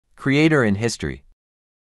Creator in history.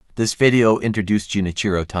 This video introduced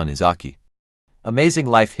Junichiro Tanizaki. Amazing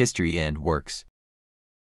life history and works.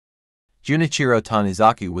 Junichiro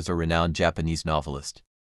Tanizaki was a renowned Japanese novelist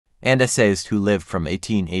and essayist who lived from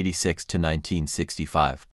 1886 to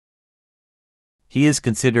 1965. He is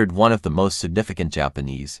considered one of the most significant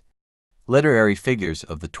Japanese literary figures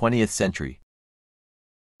of the 20th century.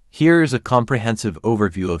 Here is a comprehensive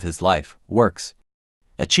overview of his life, works,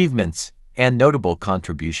 achievements, and notable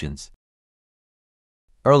contributions.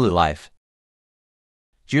 Early life.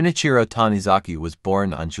 Junichiro Tanizaki was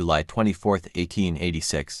born on July 24,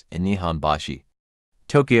 1886, in Nihonbashi,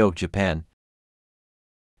 Tokyo, Japan.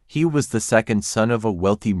 He was the second son of a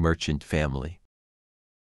wealthy merchant family.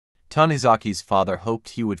 Tanizaki's father hoped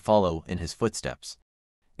he would follow in his footsteps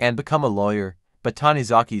and become a lawyer, but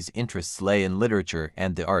Tanizaki's interests lay in literature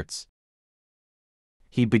and the arts.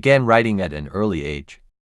 He began writing at an early age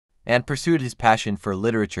and pursued his passion for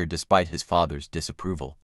literature despite his father's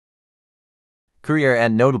disapproval. Career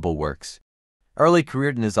and notable works. Early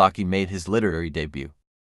career. Tanizaki made his literary debut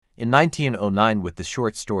in 1909 with the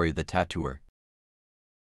short story The Tattooer.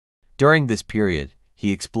 During this period,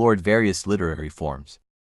 he explored various literary forms,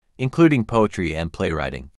 including poetry and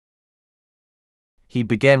playwriting. He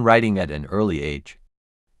began writing at an early age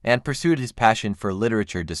and pursued his passion for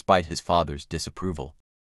literature despite his father's disapproval.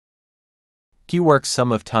 Key works.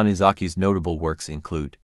 Some of Tanizaki's notable works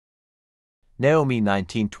include Naomi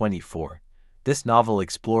 1924. This novel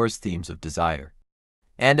explores themes of desire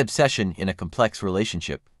and obsession in a complex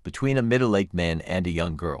relationship between a middle-aged man and a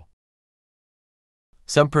young girl.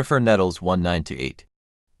 Some Prefer Nettles 19-8.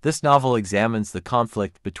 This novel examines the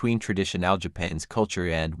conflict between traditional Japan's culture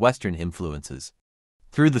and Western influences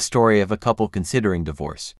through the story of a couple considering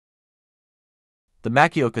divorce. The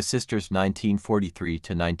Makioka Sisters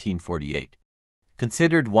 1943-1948.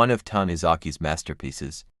 Considered one of Tanizaki's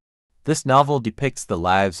masterpieces, this novel depicts the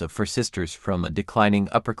lives of four sisters from a declining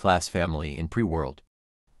upper-class family in pre-World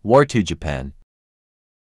War II Japan.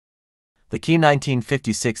 The Key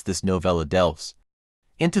 1956. This novella delves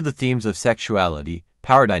into the themes of sexuality,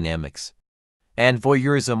 power dynamics, and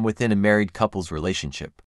voyeurism within a married couple's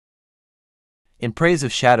relationship. In Praise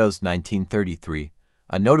of Shadows 1933,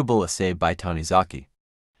 a notable essay by Tanizaki,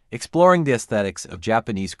 exploring the aesthetics of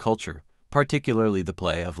Japanese culture, particularly the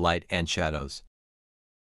play of light and shadows.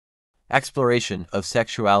 Exploration of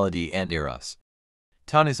Sexuality and Eros.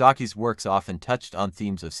 Tanizaki's works often touched on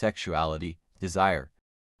themes of sexuality, desire,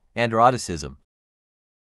 and eroticism.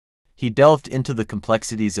 He delved into the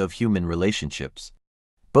complexities of human relationships,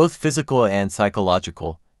 both physical and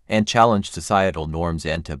psychological, and challenged societal norms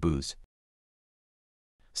and taboos.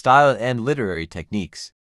 Style and literary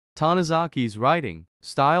techniques. Tanizaki's writing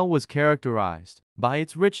style was characterized by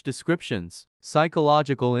its rich descriptions,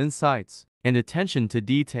 psychological insights, and attention to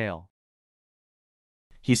detail.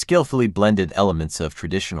 He skillfully blended elements of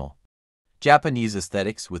traditional Japanese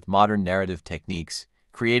aesthetics with modern narrative techniques,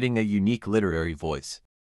 creating a unique literary voice.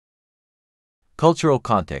 Cultural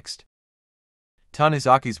context.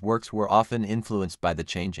 Tanizaki's works were often influenced by the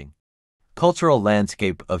changing cultural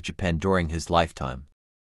landscape of Japan during his lifetime.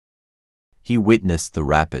 He witnessed the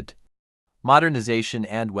rapid modernization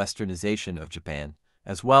and westernization of Japan,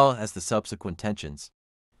 as well as the subsequent tensions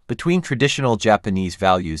between traditional Japanese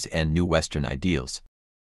values and new Western ideals.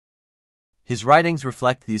 His writings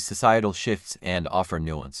reflect these societal shifts and offer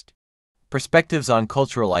nuanced perspectives on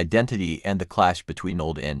cultural identity and the clash between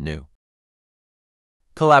old and new.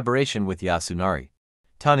 Collaboration with Yasunari.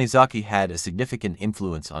 Tanizaki had a significant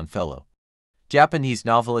influence on fellow Japanese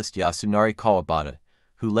novelist Yasunari Kawabata,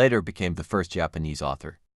 who later became the first Japanese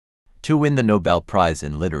author to win the Nobel Prize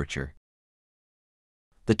in Literature.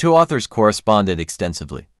 The two authors corresponded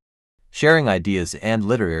extensively, sharing ideas and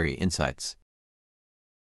literary insights.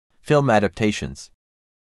 Film adaptations.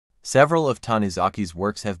 Several of Tanizaki's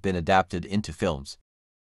works have been adapted into films.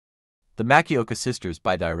 The Makioka Sisters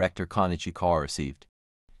by director Konichi Kawa received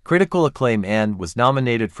critical acclaim and was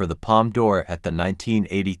nominated for the Palme d'Or at the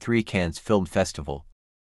 1983 Cannes Film Festival.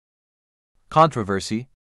 Controversy.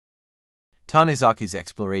 Tanizaki's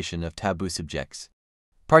exploration of taboo subjects,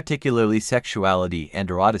 particularly sexuality and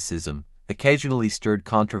eroticism, occasionally stirred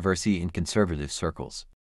controversy in conservative circles.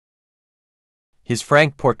 His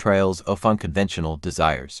frank portrayals of unconventional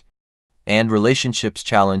desires and relationships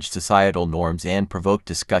challenged societal norms and provoked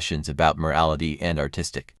discussions about morality and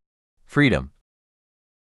artistic freedom.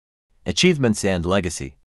 Achievements and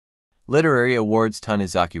legacy. Literary awards.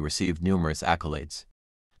 Tanizaki received numerous accolades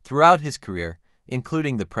throughout his career,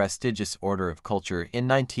 including the prestigious Order of Culture in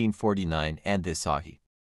 1949 and the Asahi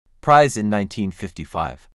Prize in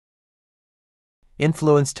 1955.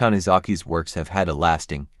 Influence. Tanizaki's works have had a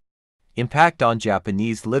lasting impact on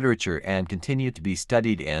Japanese literature and continue to be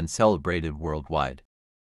studied and celebrated worldwide.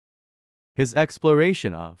 His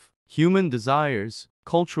exploration of human desires,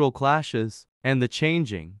 cultural clashes, and the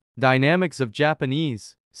changing dynamics of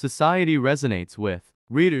Japanese society resonates with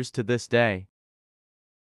readers to this day.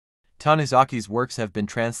 Tanizaki's works have been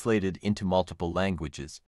translated into multiple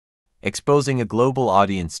languages, exposing a global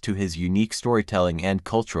audience to his unique storytelling and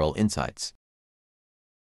cultural insights.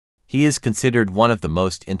 He is considered one of the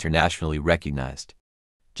most internationally recognized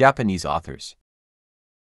Japanese authors.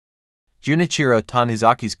 Junichiro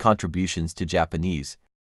Tanizaki's contributions to Japanese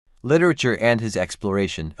literature and his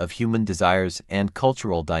exploration of human desires and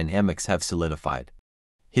cultural dynamics have solidified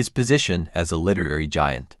his position as a literary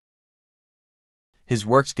giant. His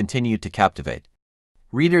works continue to captivate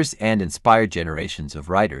readers and inspire generations of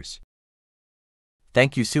writers.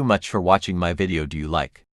 Thank you so much for watching my video. Do you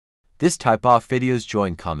like this type of videos?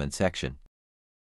 Join comment section.